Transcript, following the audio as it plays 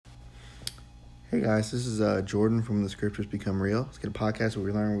Hey guys, this is Jordan from The Scriptures Become Real. Let's get a podcast where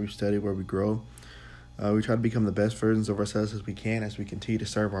we learn, where we study, where we grow. We try to become the best versions of ourselves as we can as we continue to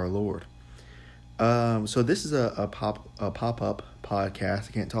serve our Lord. So this is a pop-up podcast.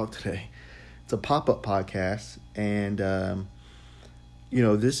 I can't talk today. It's a pop-up podcast, and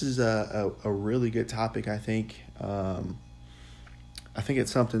this is a really good topic. I think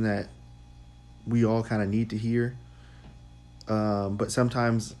it's something that we all kind of need to hear, but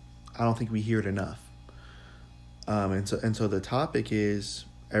sometimes I don't think we hear it enough. And so the topic is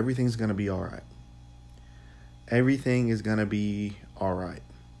everything's going to be all right. Everything is going to be all right.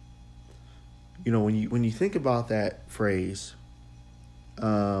 You know, when you think about that phrase,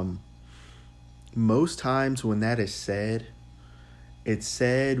 most times when that is said, it's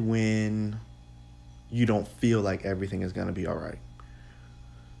said when you don't feel like everything is going to be all right.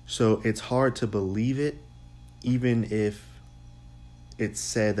 So it's hard to believe it, even if it's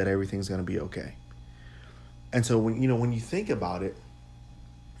said that everything's going to be okay. And so when you think about it,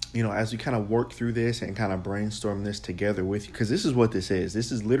 as we kind of work through this and kind of brainstorm this together with you, because this is what this is.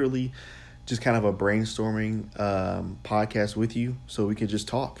 This is literally just kind of a brainstorming podcast with you, so we can just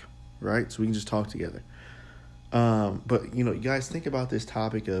talk, right? So we can just talk together. But you guys, think about this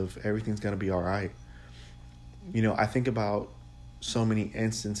topic of everything's going to be all right. I think about so many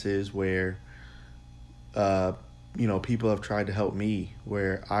instances where people have tried to help me,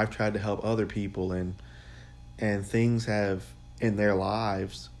 where I've tried to help other people, and things have in their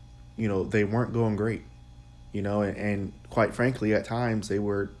lives, they weren't going great, and quite frankly, at times they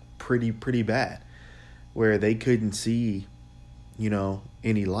were pretty bad, where they couldn't see,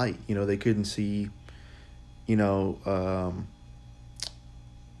 any light, they couldn't see, they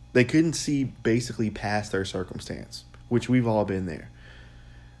couldn't see basically past their circumstance, which we've all been there.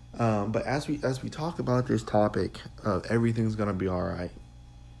 But as we talk about this topic of everything's going to be all right,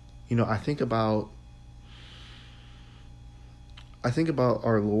 I think about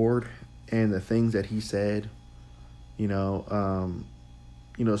our Lord and the things that he said,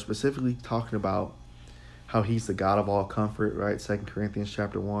 specifically talking about how he's the God of all comfort, right? 2 Corinthians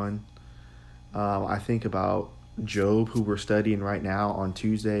chapter 1. I think about Job, who we're studying right now on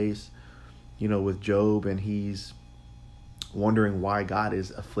Tuesdays, with Job, and he's wondering why God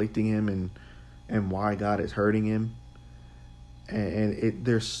is afflicting him and why God is hurting him. And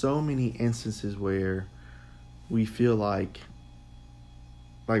there's so many instances where we feel like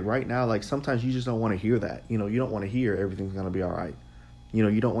right now, like sometimes you just don't want to hear that. You don't want to hear everything's going to be all right.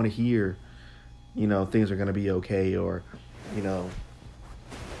 You don't want to hear, things are going to be okay, or,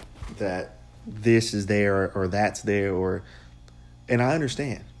 that this is there or that's there, and I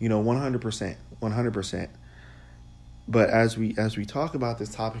understand, 100%. But as we talk about this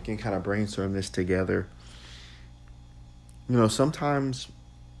topic and kind of brainstorm this together, sometimes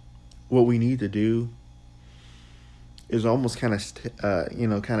what we need to do is almost kind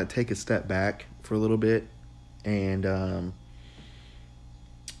of take a step back for a little bit, and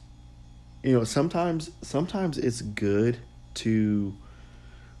sometimes it's good to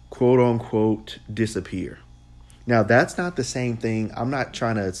quote unquote disappear. Now, that's not the same thing. I'm not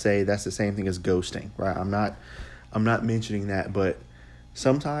trying to say that's the same thing as ghosting, right? I'm not mentioning that, but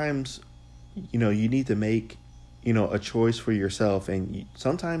sometimes, you need to make, a choice for yourself, and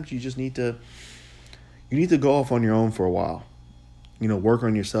sometimes you just need to go off on your own for a while. Work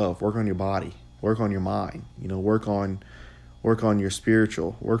on yourself, work on your body, work on your mind, work on your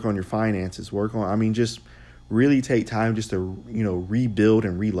spiritual, work on your finances, just really take time just to, rebuild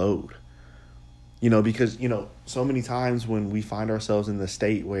and reload. Because, so many times when we find ourselves in the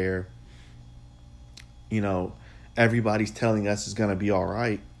state where, everybody's telling us it's going to be all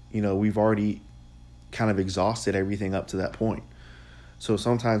right, we've already kind of exhausted everything up to that point. So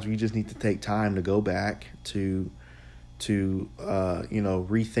sometimes we just need to take time to go back to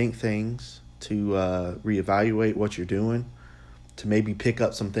rethink things, to reevaluate what you're doing, to maybe pick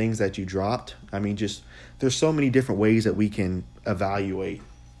up some things that you dropped. There's so many different ways that we can evaluate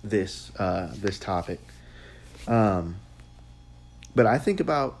this topic. But I think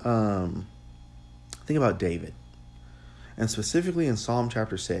about David, and specifically in Psalm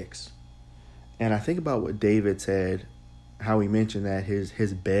chapter 6. And I think about what David said, how he mentioned that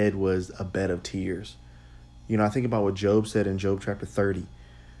his bed was a bed of tears. I think about what Job said in Job chapter 30,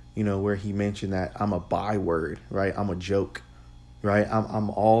 where he mentioned that I'm a byword, right? I'm a joke, right?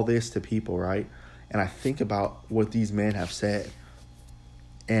 I'm all this to people, right? And I think about what these men have said.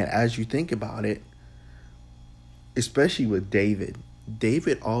 And as you think about it, especially with David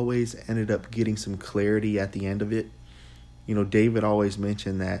always ended up getting some clarity at the end of it. David always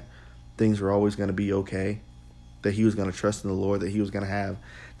mentioned that things were always going to be okay. that he was going to trust in the Lord, that he was going to have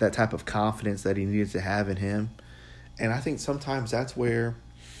that type of confidence that he needed to have in him. And I think sometimes that's where,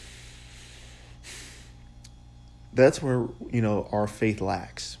 our faith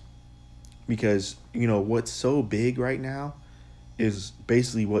lacks. Because, what's so big right now is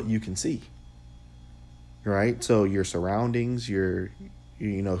basically what you can see. Right? So your surroundings,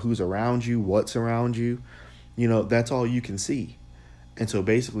 who's around you, what's around you, that's all you can see. And so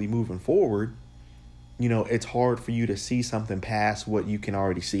basically moving forward, it's hard for you to see something past what you can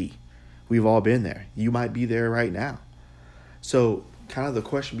already see. We've all been there. You might be there right now. So kind of the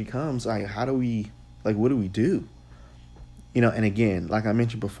question becomes, like, what do we do? And again, like I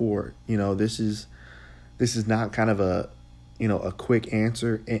mentioned before, this is not kind of a quick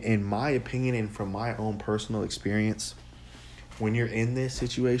answer. In my opinion and from my own personal experience, when you're in this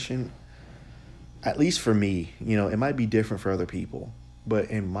situation, at least for me, it might be different for other people.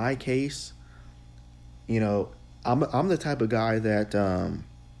 But in my case, I'm the type of guy that,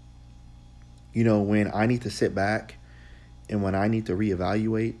 when I need to sit back and when I need to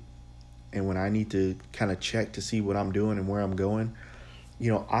reevaluate and when I need to kind of check to see what I'm doing and where I'm going,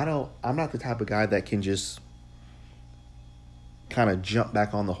 I'm not the type of guy that can just kind of jump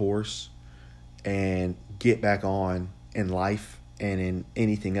back on the horse and get back on in life and in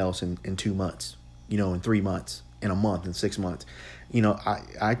anything else in 2 months, in 3 months, in a month, in 6 months.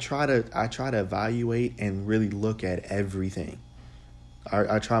 I try to evaluate and really look at everything.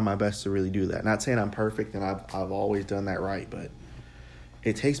 I try my best to really do that. Not saying I'm perfect and I've always done that right, but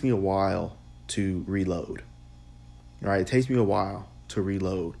it takes me a while to reload. Right? It takes me a while to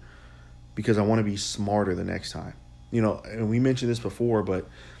reload because I want to be smarter the next time. And we mentioned this before, but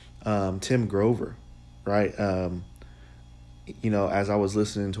Tim Grover, right? As I was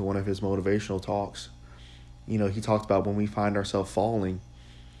listening to one of his motivational talks, he talked about when we find ourselves falling,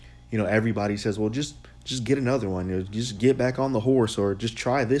 everybody says, well, just get another one. Just get back on the horse, or just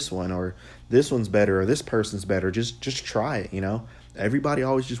try this one, or this one's better, or this person's better. Just try it, Everybody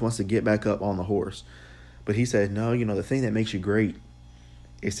always just wants to get back up on the horse. But he said, no, the thing that makes you great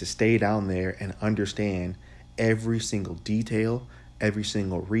is to stay down there and understand every single detail, every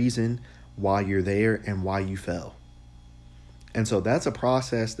single reason why you're there and why you fell. And so that's a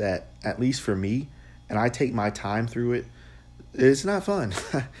process that, at least for me, and I take my time through it, it's not fun.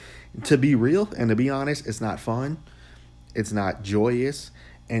 To be real and to be honest, it's not fun. It's not joyous.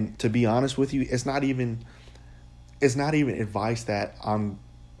 And to be honest with you, it's not even advice that I'm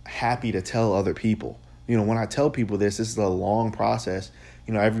happy to tell other people. When I tell people this is a long process.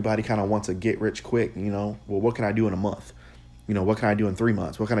 Everybody kind of wants to get rich quick. Well, what can I do in a month? What can I do in 3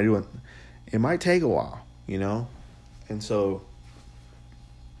 months? What can I do it might take a while, And so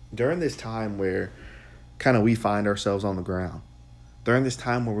during this time where kind of we find ourselves on the ground, during this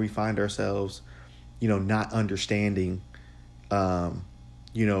time where we find ourselves, not understanding,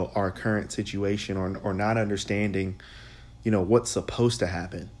 our current situation or not understanding, what's supposed to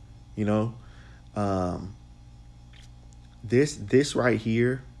happen, this right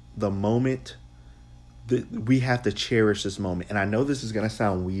here, the moment that we have to cherish this moment. And I know this is going to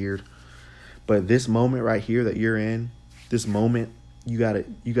sound weird, but this moment right here that you're in, this moment, you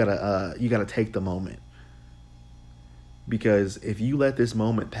gotta take the moment. Because if you let this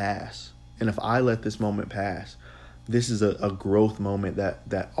moment pass, and if I let this moment pass, this is a growth moment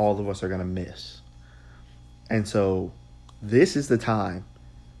that all of us are going to miss. And so this is the time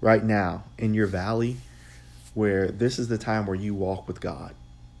right now in your valley where this is the time where you walk with God.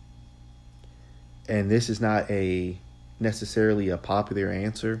 And this is not necessarily a popular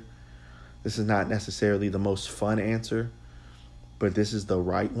answer. This is not necessarily the most fun answer, but this is the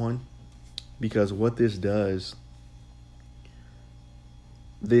right one. Because what this does,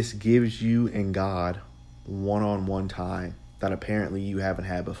 this gives you and God one-on-one time that apparently you haven't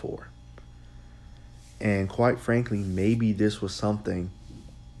had before. And quite frankly, maybe this was something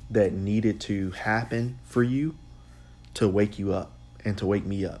that needed to happen for you to wake you up and to wake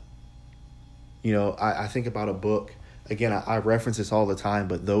me up. I think about a book. Again, I reference this all the time,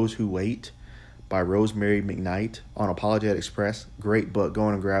 but Those Who Wait by Rosemary McKnight on Apologetics Press. Great book. Go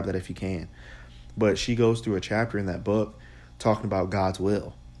on and grab that if you can. But she goes through a chapter in that book talking about God's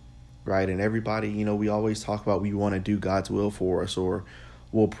will, right? And everybody, we always talk about we want to do God's will for us, or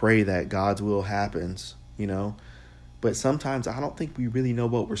we'll pray that God's will happens, But sometimes I don't think we really know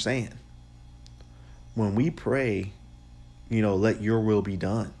what we're saying. When we pray, let your will be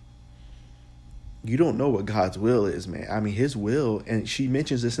done, you don't know what God's will is, man. I mean, his will, and she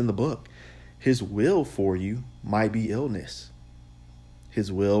mentions this in the book, his will for you might be illness.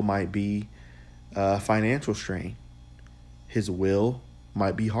 His will might be financial strain. His will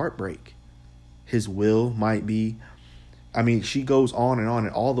might be heartbreak. his will might be. I mean, she goes on, and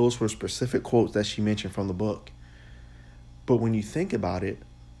all those were specific quotes that she mentioned from the book. But when you think about it,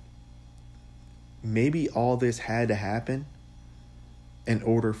 maybe all this had to happen in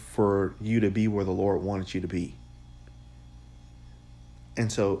order for you to be where the Lord wanted you to be.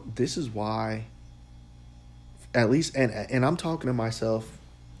 And so this is why, at least, and I'm talking to myself,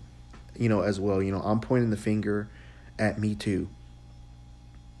 as well, I'm pointing the finger at me too.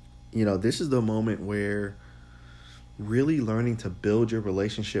 This is the moment where really learning to build your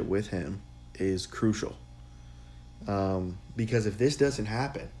relationship with him is crucial. Because if this doesn't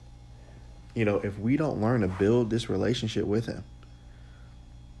happen, if we don't learn to build this relationship with him,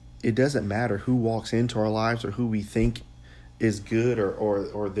 it doesn't matter who walks into our lives or who we think is good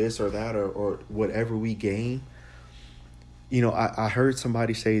or this or that or whatever we gain. I heard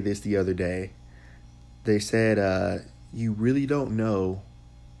somebody say this the other day. They said, you really don't know,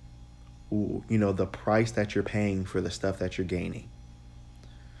 the price that you're paying for the stuff that you're gaining.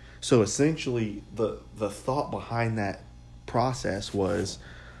 So essentially, the thought behind that process was,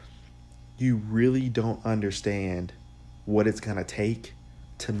 you really don't understand what it's going to take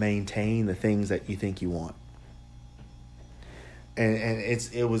to maintain the things that you think you want. And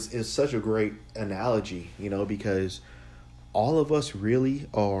it's such a great analogy, because all of us really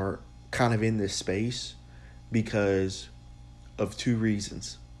are kind of in this space because of two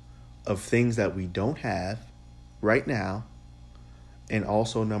reasons: of things that we don't have right now, and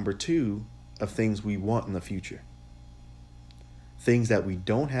also number two, of things we want in the future. Things that we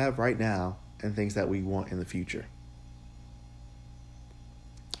don't have right now and things that we want in the future.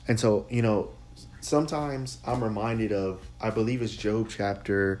 And so, sometimes I'm reminded of, I believe it's Job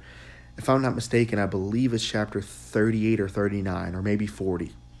chapter, if I'm not mistaken, I believe it's chapter 38 or 39 or maybe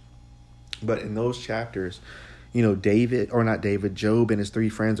 40. But in those chapters, Job and his three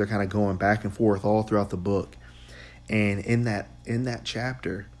friends are kind of going back and forth all throughout the book. And in that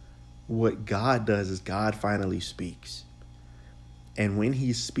chapter, what God does is God finally speaks. And when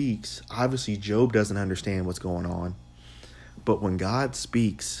he speaks, obviously Job doesn't understand what's going on. But when God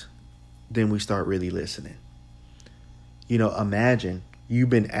speaks, then we start really listening. Imagine you've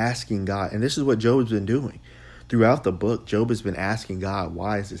been asking God, and this is what Job's been doing. Throughout the book, Job has been asking God,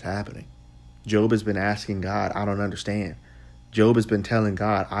 why is this happening? Job has been asking God, I don't understand. Job has been telling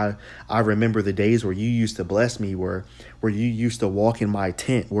God, I remember the days where you used to bless me, where you used to walk in my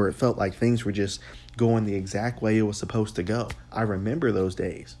tent, where it felt like things were just going the exact way it was supposed to go. I remember those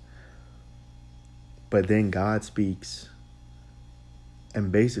days. But then God speaks. And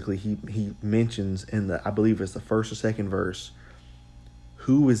basically he mentions I believe it's the first or second verse,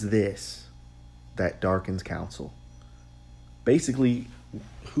 who is this that darkens counsel? Basically,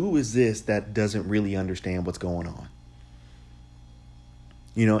 who is this that doesn't really understand what's going on?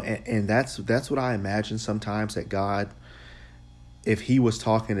 And that's what I imagine sometimes, that God, if he was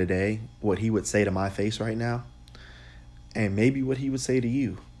talking today, what he would say to my face right now, and maybe what he would say to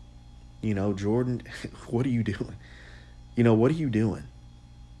you, Jordan, what are you doing? What are you doing?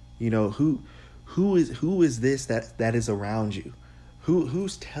 Who is this that is around you?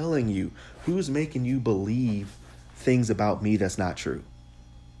 Who's telling you? Who's making you believe things about me that's not true?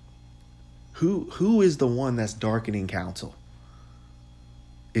 Who is the one that's darkening counsel?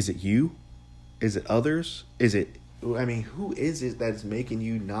 Is it you? Is it others? Who is it that's making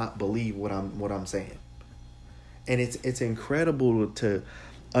you not believe what I'm saying? And it's incredible to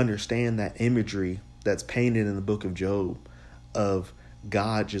understand that imagery that's painted in the book of Job of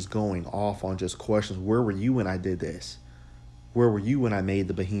God just going off on just questions. Where were you when I did this? Where were you when I made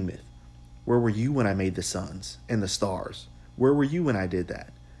the behemoth? Where were you when I made the suns and the stars? Where were you when I did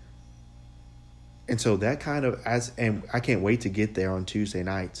that? And so that kind of, and I can't wait to get there on Tuesday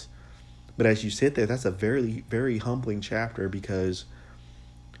nights. But as you sit there, that's a very, very humbling chapter, because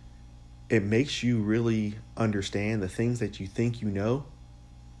it makes you really understand the things that you think you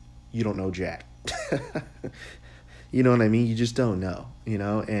don't know jack. You know what I mean? You just don't know,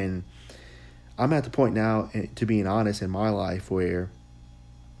 and I'm at the point now, to being honest, in my life where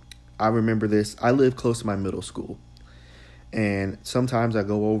I remember this. I live close to my middle school, and sometimes I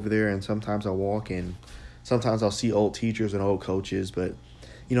go over there and sometimes I walk, and sometimes I'll see old teachers and old coaches, but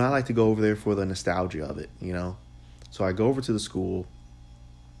I like to go over there for the nostalgia of it, So I go over to the school,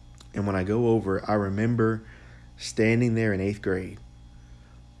 and when I go over, I remember standing there in 8th grade.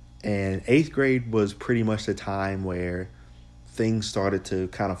 And 8th grade was pretty much the time where things started to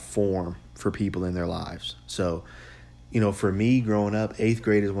kind of form for people in their lives. So, for me growing up, 8th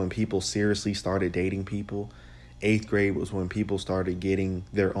grade is when people seriously started dating people. 8th grade was when people started getting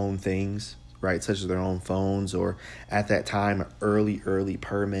their own things, right? Such as their own phones, or at that time, an early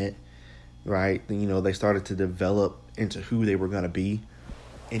permit. right? They started to develop into who they were going to be.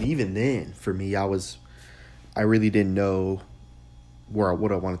 And even then, for me, I really didn't know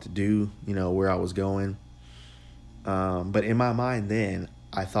what I wanted to do, where I was going. But in my mind then,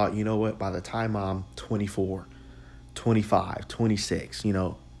 I thought, you know what, by the time I'm 24, 25, 26,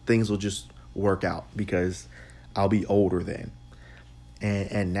 things will just work out because I'll be older then.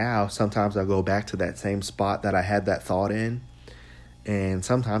 And now sometimes I'll go back to that same spot that I had that thought in. And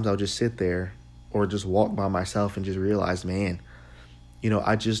sometimes I'll just sit there or just walk by myself and just realize, man,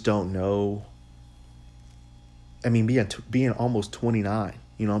 I just don't know. I mean, being almost 29,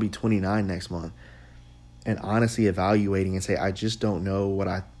 I'll be 29 next month. And honestly evaluating and say, I just don't know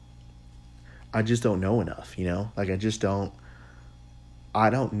I just don't know enough, Like I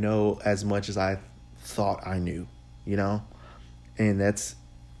don't know as much as I thought I knew, And it's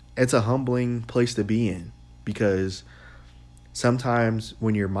a humbling place to be in, because sometimes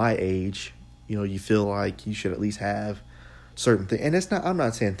when you're my age, you feel like you should at least have certain things. And I'm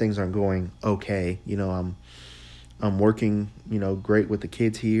not saying things aren't going okay. I'm working, great with the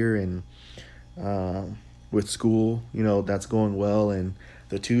kids here, and with school, that's going well, and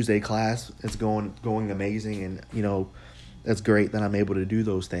the Tuesday class is going amazing, and that's great that I'm able to do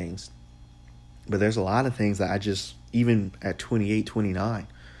those things. But there's a lot of things that I just, even at 28, 29,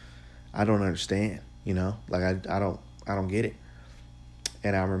 I don't understand, like I don't get it.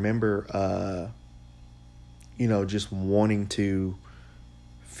 And I remember just wanting to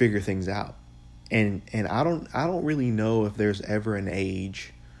figure things out. And I don't really know if there's ever an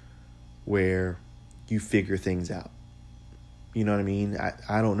age where you figure things out. You know what I mean?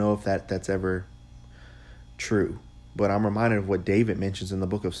 I don't know if that's ever true. But I'm reminded of what David mentions in the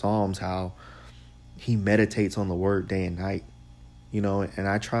book of Psalms, how he meditates on the word day and night. And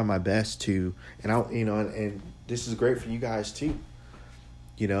I try my best to, and this is great for you guys too.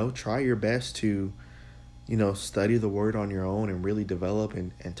 Try your best to, study the word on your own and really develop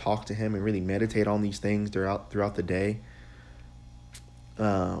and talk to him and really meditate on these things throughout the day.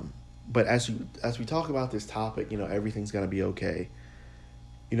 But as we talk about this topic, everything's going to be okay.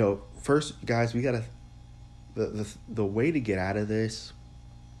 First, guys, we got to, the way to get out of this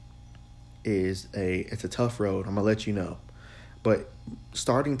is it's a tough road. I'm going to let you know. But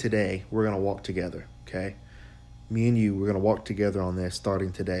starting today, we're going to walk together, okay? Me and you, we're going to walk together on this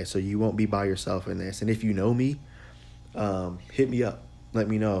starting today. So you won't be by yourself in this. And if you know me, hit me up. Let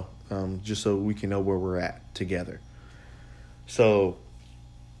me know, just so we can know where we're at together. So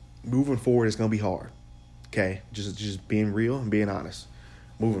moving forward is going to be hard, okay? Just being real and being honest.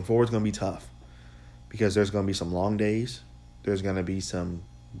 Moving forward is going to be tough because there's going to be some long days. There's going to be some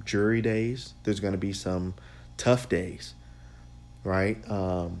jury days. There's going to be some tough days, right?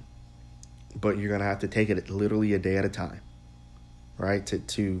 But you're going to have to take it literally a day at a time, right?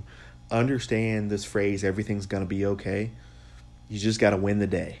 To understand this phrase, everything's going to be okay, you just got to win the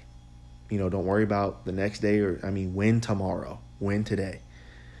day. Don't worry about the next day win tomorrow, win today.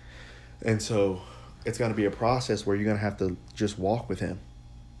 And so it's going to be a process where you're going to have to just walk with him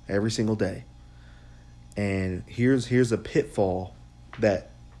every single day. And here's a pitfall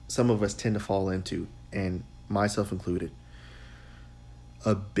that some of us tend to fall into, and myself included.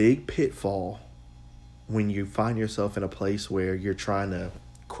 A big pitfall when you find yourself in a place where you're trying to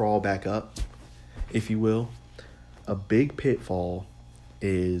crawl back up, if you will. A big pitfall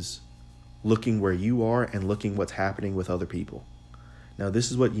is looking where you are and looking what's happening with other people. Now,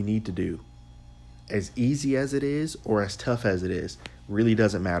 this is what you need to do. As easy as it is or as tough as it is, really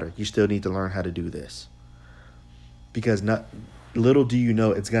doesn't matter. You still need to learn how to do this. Because little do you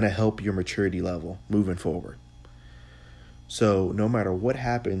know, it's going to help your maturity level moving forward. So no matter what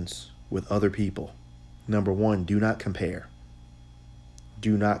happens with other people, number one, do not compare.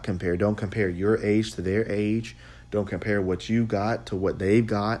 Do not compare. Don't compare your age to their age. Don't compare what you got to what they've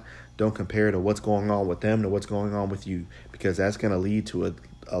got. Don't compare to what's going on with them to what's going on with you, because that's going to lead to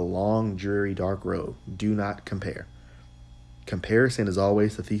a long, dreary, dark road. Do not compare. Comparison is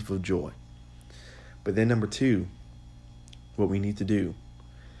always the thief of joy. But then number two, what we need to do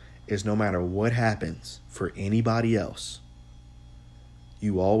is no matter what happens for anybody else,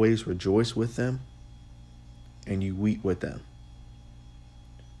 you always rejoice with them and you weep with them.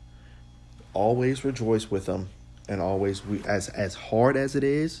 Always rejoice with them and always weep. As hard as it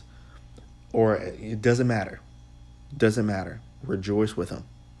is, or it doesn't matter. Doesn't matter. Rejoice with them.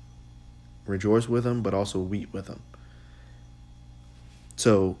 Rejoice with them, but also weep with them.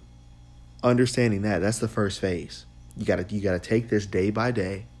 So understanding that's the first phase. You gotta take this day by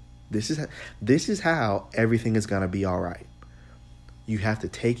day. This is how everything is gonna be all right. You have to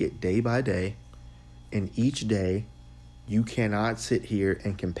take it day by day, and each day You cannot sit here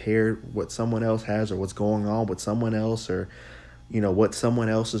and compare what someone else has or what's going on with someone else, or, what someone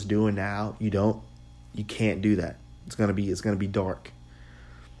else is doing now. You can't do that. It's going to be dark.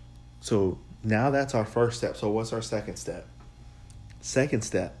 So now that's our first step. So what's our second step? Second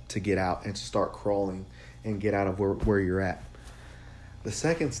step to get out and to start crawling and get out of where you're at. The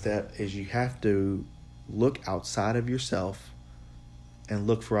second step is you have to look outside of yourself and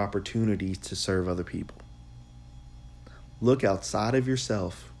look for opportunities to serve other people. Look outside of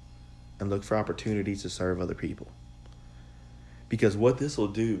yourself and look for opportunities to serve other people. Because what this will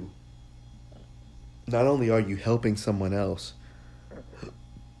do, not only are you helping someone else,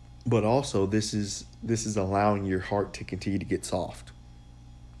 but also this is allowing your heart to continue to get soft.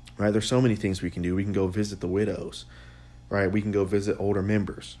 Right? There's so many things we can do. We can go visit the widows, right? We can go visit older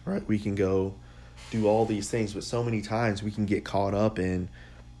members, right? We can go do all these things, but so many times we can get caught up in,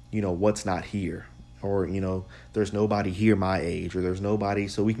 what's not here, or, there's nobody here my age, or there's nobody,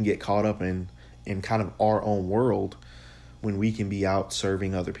 so we can get caught up in kind of our own world when we can be out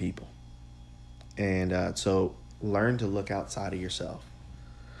serving other people. And so learn to look outside of yourself.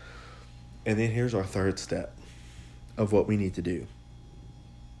 And then here's our third step of what we need to do.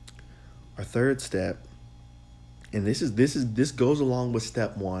 Our third step, and this goes along with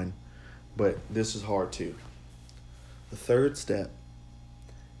step one, but this is hard too. The third step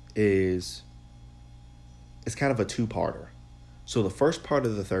is kind of a two-parter. So the first part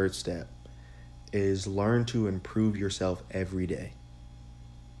of the third step is learn to improve yourself every day.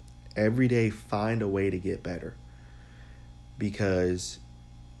 Every day, find a way to get better. Because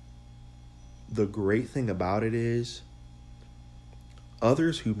the great thing about it is,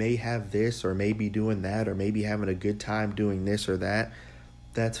 others who may have this or may be doing that or may be having a good time doing this or that,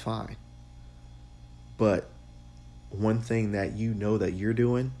 that's fine. But one thing that that you're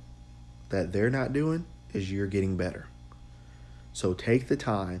doing that they're not doing is you're getting better. So take the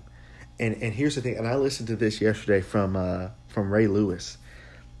time. And here's the thing, and I listened to this yesterday from Ray Lewis.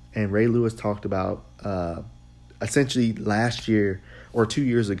 And Ray Lewis talked about essentially last year or 2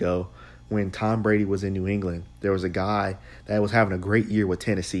 years ago, when Tom Brady was in New England, there was a guy that was having a great year with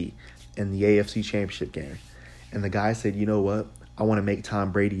Tennessee in the AFC Championship game. And the guy said, you know what? I want to make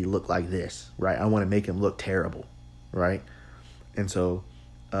Tom Brady look like this, right? I want to make him look terrible, right? And so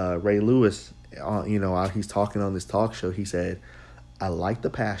Ray Lewis, he's talking on this talk show. He said, I like the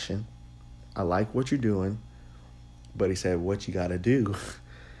passion. I like what you're doing. But he said, what you got to do,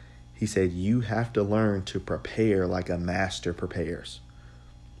 he said, you have to learn to prepare like a master prepares.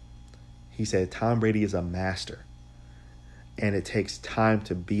 He said, Tom Brady is a master, and it takes time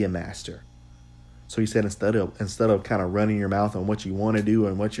to be a master. So he said, instead of kind of running your mouth on what you want to do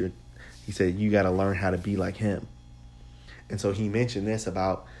and he said, you got to learn how to be like him. And so he mentioned this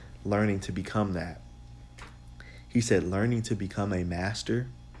about learning to become that. He said, learning to become a master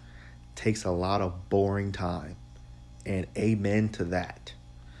takes a lot of boring time, and amen to that.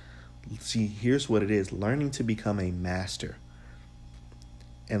 See, here's what it is. Learning to become a master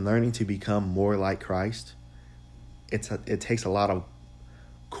and learning to become more like Christ, it takes a lot of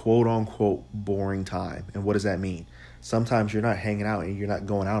quote-unquote boring time. And what does that mean? Sometimes you're not hanging out and you're not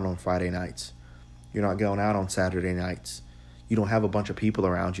going out on Friday nights. You're not going out on Saturday nights. You don't have a bunch of people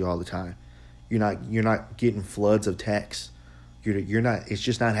around you all the time. You're not getting floods of texts. You're not. It's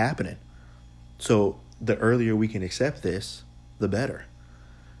just not happening. So the earlier we can accept this, the better.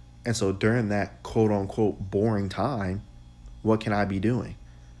 And so during that quote-unquote boring time, what can I be doing?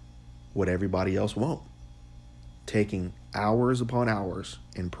 What everybody else won't. Taking hours upon hours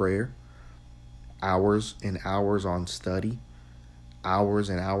in prayer, hours and hours on study, hours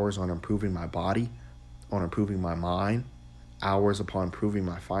and hours on improving my body, on improving my mind, hours upon improving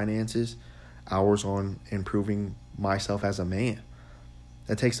my finances, hours on improving myself as a man.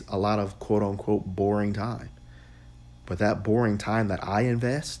 That takes a lot of quote-unquote boring time. But that boring time that I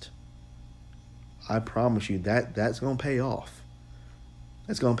invest, I promise you that's going to pay off.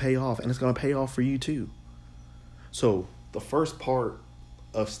 It's going to pay off, and it's going to pay off for you too. So the first part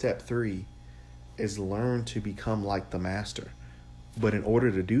of step 3 is learn to become like the master. But in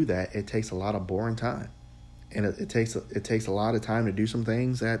order to do that, it takes a lot of boring time. And it takes a lot of time to do some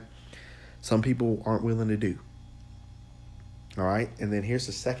things that some people aren't willing to do. All right? And then here's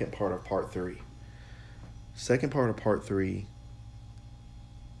the second part of part 3. Second part of part 3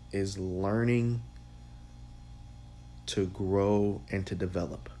 is learning to grow and to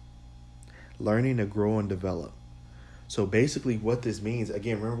develop. Learning to grow and develop. So basically what this means,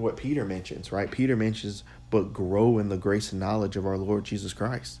 again, remember what Peter mentions, right? Peter mentions, but grow in the grace and knowledge of our Lord Jesus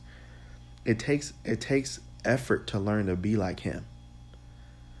Christ. It takes effort to learn to be like him.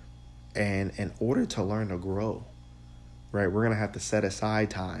 And in order to learn to grow, right? We're going to have to set aside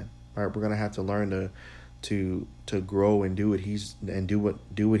time, right? We're going to have to learn to grow and do what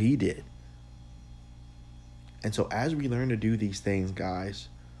he did. And so as we learn to do these things, guys,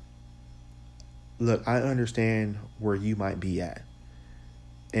 look, I understand where you might be at.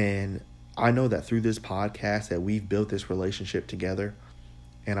 And I know that through this podcast that we've built this relationship together,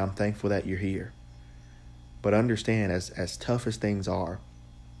 and I'm thankful that you're here. But understand, as tough as things are,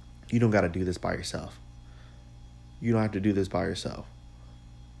 you don't got to do this by yourself. You don't have to do this by yourself.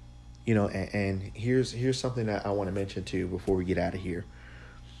 You know, and here's something that I want to mention too before we get out of here.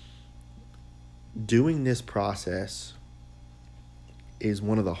 Doing this process is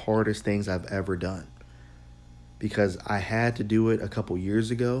one of the hardest things I've ever done, because I had to do it a couple years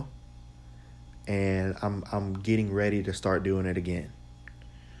ago, and I'm getting ready to start doing it again.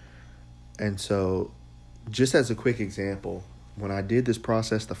 And so, just as a quick example, when I did this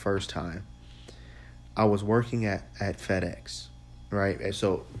process the first time, I was working at FedEx, right? And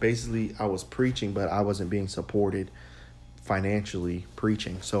so basically I was preaching, but I wasn't being supported financially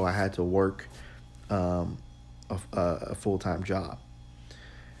preaching. So I had to work a full-time job.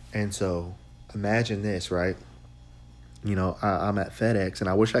 And so imagine this, right? You know, I'm at FedEx, and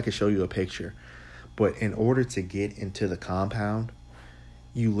I wish I could show you a picture. But in order to get into the compound,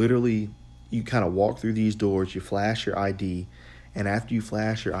 you kind of walk through these doors, you flash your ID, and after you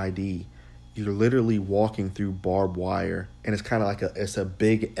flash your ID, you're literally walking through barbed wire, and it's kind of like it's a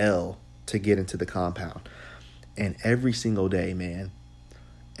big L to get into the compound. And every single day, man,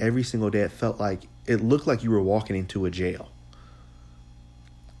 it looked like you were walking into a jail.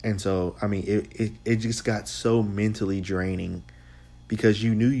 And so, I mean, it just got so mentally draining, because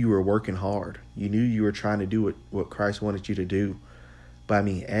you knew you were working hard. You knew you were trying to do what Christ wanted you to do. But I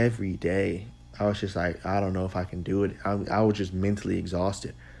mean, every day, I was just like, I don't know if I can do it. I was just mentally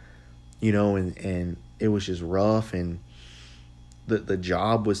exhausted, you know, and it was just rough, and the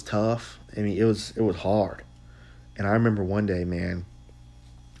job was tough. I mean, it was hard. And I remember one day, man,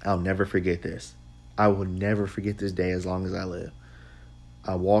 I'll never forget this. I will never forget this day as long as I live.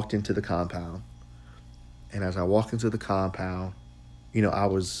 I walked into the compound, and as I walked into the compound, you know,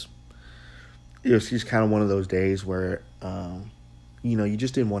 it was just kind of one of those days where, you know, you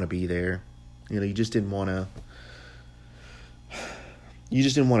just didn't want to be there. You know, you just didn't want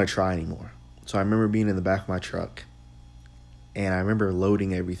to try anymore. So I remember being in the back of my truck, and I remember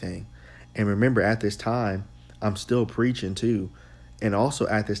loading everything. And remember, at this time, I'm still preaching too. And also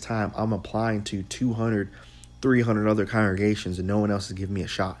at this time, I'm applying to 200, 300 other congregations, and no one else is giving me a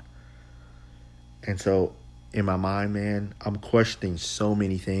shot. And so in my mind, man, I'm questioning so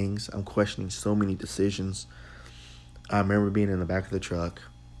many things. I'm questioning so many decisions. I remember being in the back of the truck,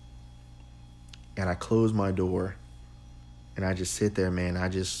 and I closed my door, and I just sit there, man. I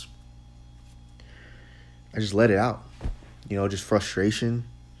just let it out, you know, just frustration.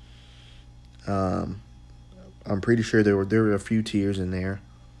 I'm pretty sure there were a few tears in there.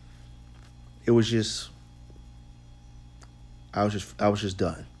 It was just, I was just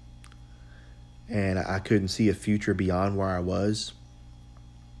done. And I couldn't see a future beyond where I was.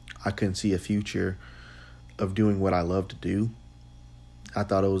 I couldn't see a future of doing what I love to do. I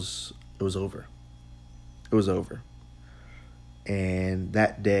thought it was over. It was over. And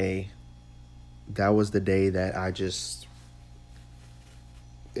that day, that was the day that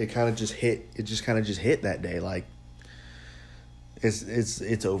it kind of just hit that day. Like,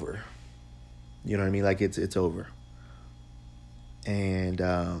 it's over. You know what I mean? Like, it's over. And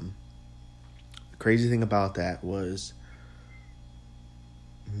the crazy thing about that was,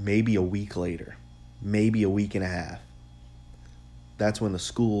 maybe a week later, maybe a week and a half, that's when the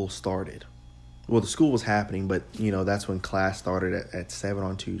school started. Well, the school was happening, but, you know, that's when class started at 7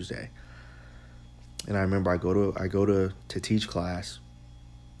 on Tuesday. And I remember I go to teach class,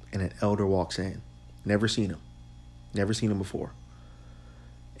 and an elder walks in. Never seen him before.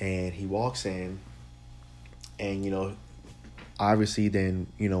 And he walks in, and, you know, obviously then,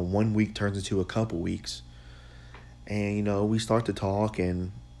 you know, 1 week turns into a couple weeks. And, you know, we start to talk,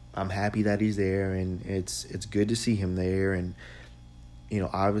 and I'm happy that he's there, and it's good to see him there. And, you know,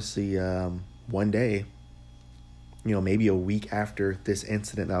 obviously, one day, you know, maybe a week after this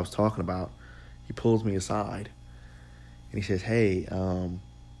incident that I was talking about, he pulls me aside, and he says, "Hey,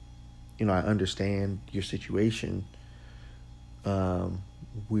 you know, I understand your situation.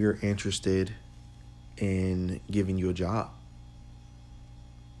 We're interested in giving you a job."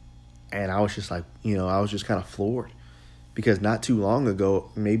 And I was just like, you know, I was just kind of floored, because not too long ago,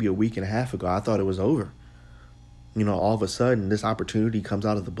 maybe a week and a half ago, I thought it was over. You know, all of a sudden, this opportunity comes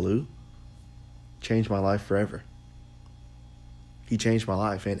out of the blue. Changed my life forever. He changed my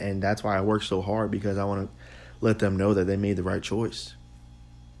life, and that's why I work so hard, because I want to let them know that they made the right choice.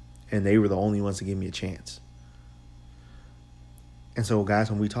 And they were the only ones to give me a chance. And so, guys,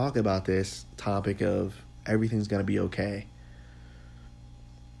 when we talk about this topic of everything's going to be okay,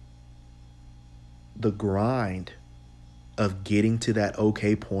 the grind of getting to that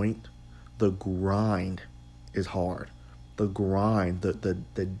okay point, the grind is hard. The grind,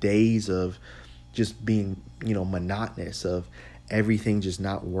 the days of just being, monotonous, of everything just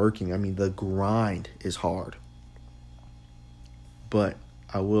not working. I mean, the grind is hard. But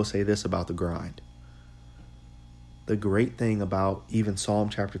I will say this about the grind. The great thing about even Psalm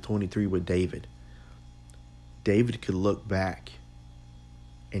chapter 23 with David could look back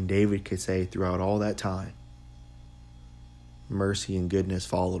and David could say throughout all that time, mercy and goodness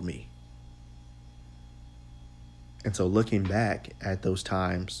followed me. And so looking back at those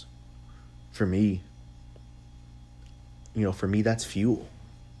times, for me, that's fuel.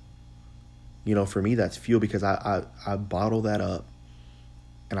 For me, that's fuel because I bottle that up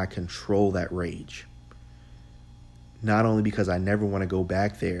and I control that rage. Not only because I never want to go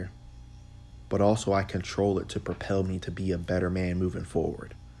back there, but also I control it to propel me to be a better man moving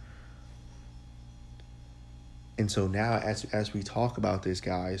forward. And so now as we talk about this,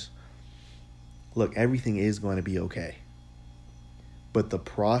 guys, look, everything is going to be okay. But the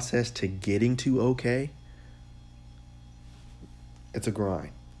process to getting to okay, it's a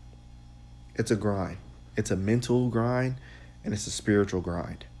grind. It's a grind. It's a mental grind and it's a spiritual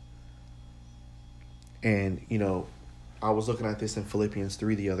grind. And, I was looking at this in Philippians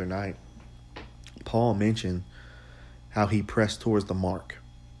 3 the other night. Paul mentioned how he pressed towards the mark,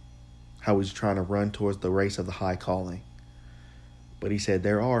 how he's trying to run towards the race of the high calling. But he said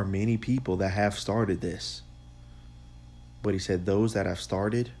there are many people that have started this. But he said those that have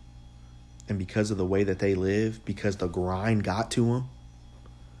started, and because of the way that they live, because the grind got to them,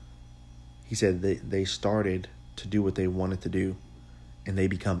 he said they started to do what they wanted to do, and they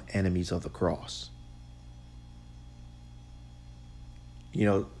become enemies of the cross.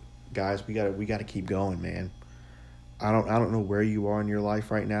 Guys, we gotta keep going, man. I don't know where you are in your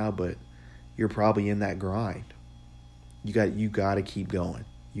life right now, but you're probably in that grind. You gotta keep going.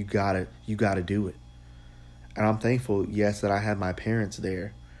 You gotta do it. And I'm thankful, yes, that I had my parents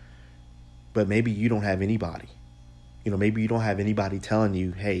there, but maybe you don't have anybody. Maybe you don't have anybody telling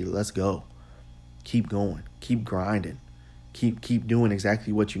you, hey, let's go. Keep going. Keep grinding. Keep doing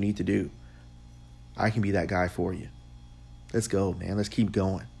exactly what you need to do. I can be that guy for you. Let's go, man. Let's keep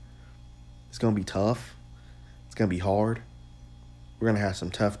going. It's going to be tough. It's going to be hard. We're going to have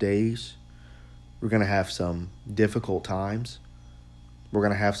some tough days. We're going to have some difficult times. We're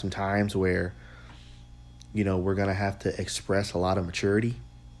going to have some times where, we're going to have to express a lot of maturity.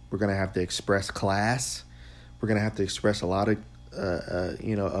 We're going to have to express class. We're going to have to express a lot of,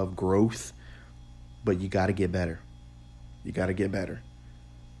 of growth. But you got to get better. You got to get better.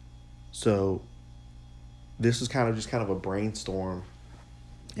 So this is kind of a brainstorm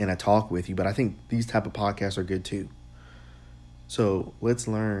and a talk with you, but I think these type of podcasts are good too. So let's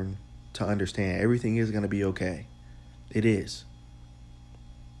learn to understand everything is going to be okay. It is.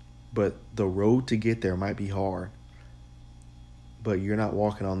 But the road to get there might be hard, but you're not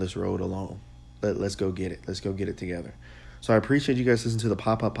walking on this road alone. Let's go get it. Let's go get it together. So I appreciate you guys listening to the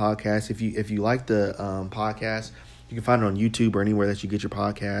Pop-Up Podcast. If you like the podcast, you can find it on YouTube or anywhere that you get your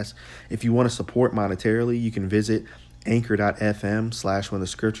podcasts. If you want to support monetarily, you can visit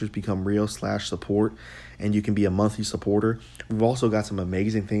anchor.fm/whenthescripturesbecomereal/support, and you can be a monthly supporter. We've also got some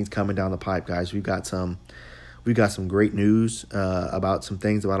amazing things coming down the pipe, guys. We've got some great news about some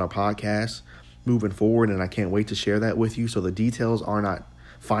things about our podcast moving forward, and I can't wait to share that with you. So the details are not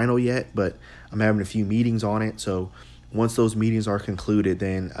final yet, but I'm having a few meetings on it. So once those meetings are concluded,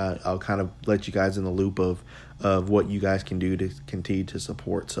 then I'll kind of let you guys in the loop of what you guys can do to continue to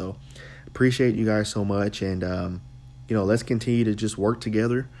support. So appreciate you guys so much. And, let's continue to just work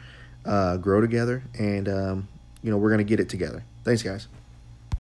together, grow together, and, we're going to get it together. Thanks, guys.